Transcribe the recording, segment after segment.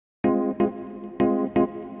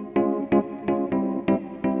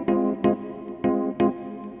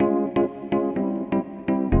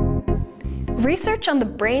Research on the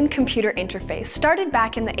brain-computer interface started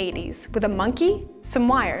back in the 80s with a monkey, some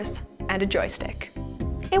wires, and a joystick.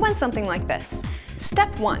 It went something like this.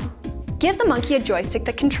 Step 1. Give the monkey a joystick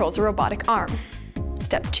that controls a robotic arm.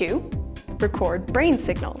 Step 2. Record brain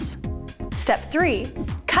signals. Step 3.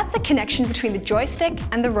 Cut the connection between the joystick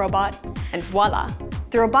and the robot, and voila!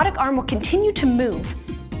 The robotic arm will continue to move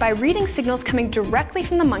by reading signals coming directly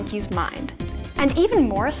from the monkey's mind. And even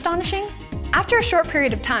more astonishing, after a short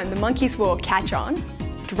period of time, the monkeys will catch on,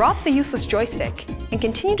 drop the useless joystick, and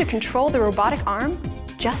continue to control the robotic arm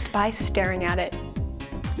just by staring at it.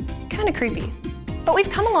 Kinda creepy. But we've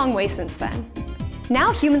come a long way since then.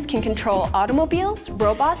 Now humans can control automobiles,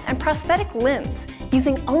 robots, and prosthetic limbs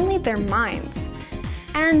using only their minds,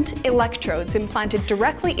 and electrodes implanted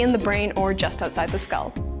directly in the brain or just outside the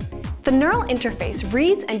skull. The neural interface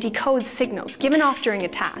reads and decodes signals given off during a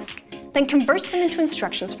task, then converts them into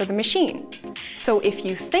instructions for the machine. So if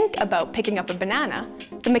you think about picking up a banana,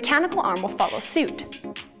 the mechanical arm will follow suit.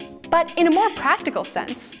 But in a more practical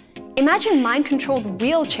sense, imagine mind-controlled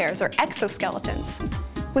wheelchairs or exoskeletons.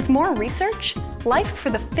 With more research, life for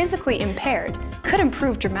the physically impaired could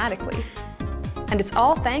improve dramatically. And it's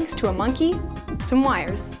all thanks to a monkey, some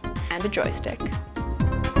wires, and a joystick.